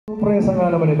Sorpresa nga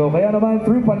naman ito. Kaya naman,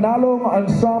 through Panalong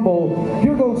Ensemble,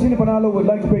 Puregold Cinepanalo would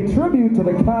like to pay tribute to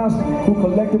the cast who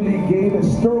collectively gave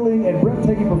sterling and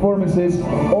breathtaking performances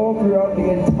all throughout the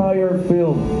entire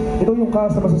film. Ito yung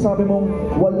cast na masasabi mong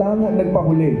walang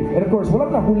nagpahuli. And of course,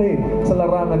 walang nahuli sa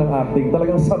larangan ng acting.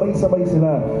 Talagang sabay-sabay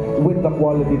sila with the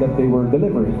quality that they were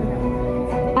delivering.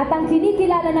 At ang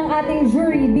kinikilala ng ating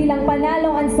jury bilang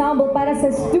Panalong Ensemble para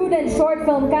sa Student Short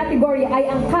Film category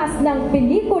ay ang cast ng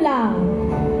pelikulang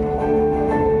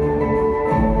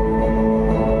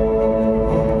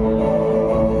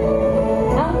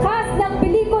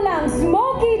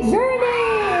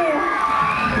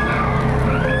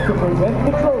present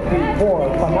the trophy for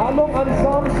Panalong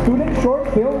Ensemble Student Short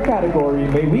Film category,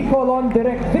 may we call on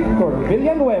Direct Victor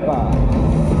Villanueva.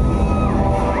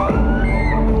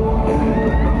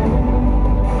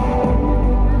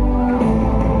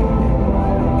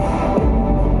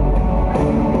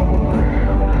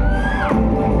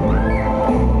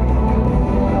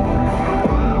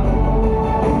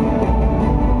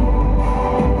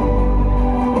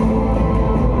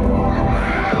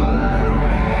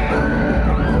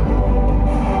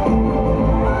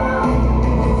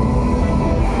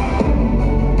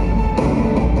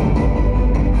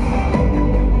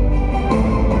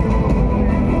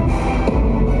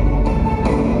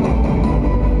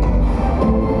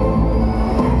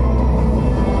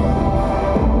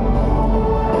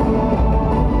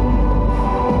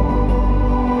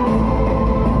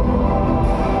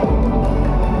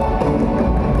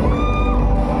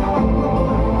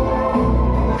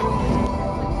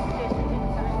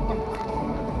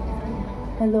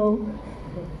 Hello.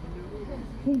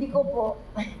 Hindi ko po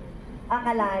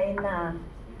akalain na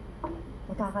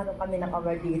magkakaroon kami ng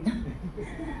award dito.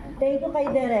 Thank you kay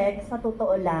Direk, sa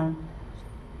totoo lang.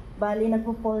 Bali,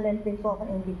 nagpo-pole length din po ako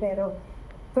hindi, pero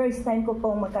first time ko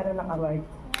pong magkaroon ng award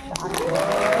sa akin.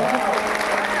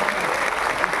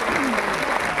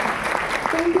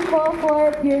 Thank you po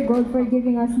for Puregold for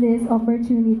giving us this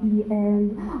opportunity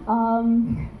and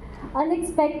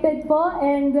unexpected po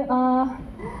and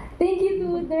thank you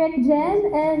to Direk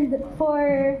Jen and for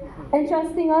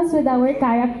entrusting us with our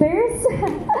characters.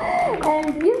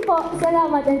 And yun po,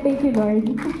 salamat and thank you, Lord.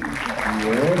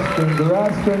 Yes,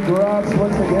 congrats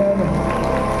once again.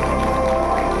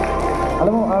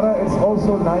 Alam mo, Ara, it's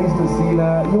also nice to see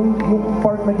na yung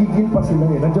part nagigil pa sila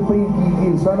eh. Nandiyan pa yung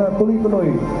gigil. Sana tuloy-tuloy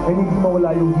ay hindi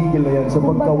mawala yung gigil na yan sa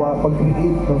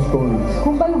pag-create ng stories.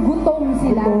 Kumbaga gutom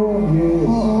sila. Gutom, yes.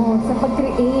 Oo, sa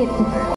pag-create.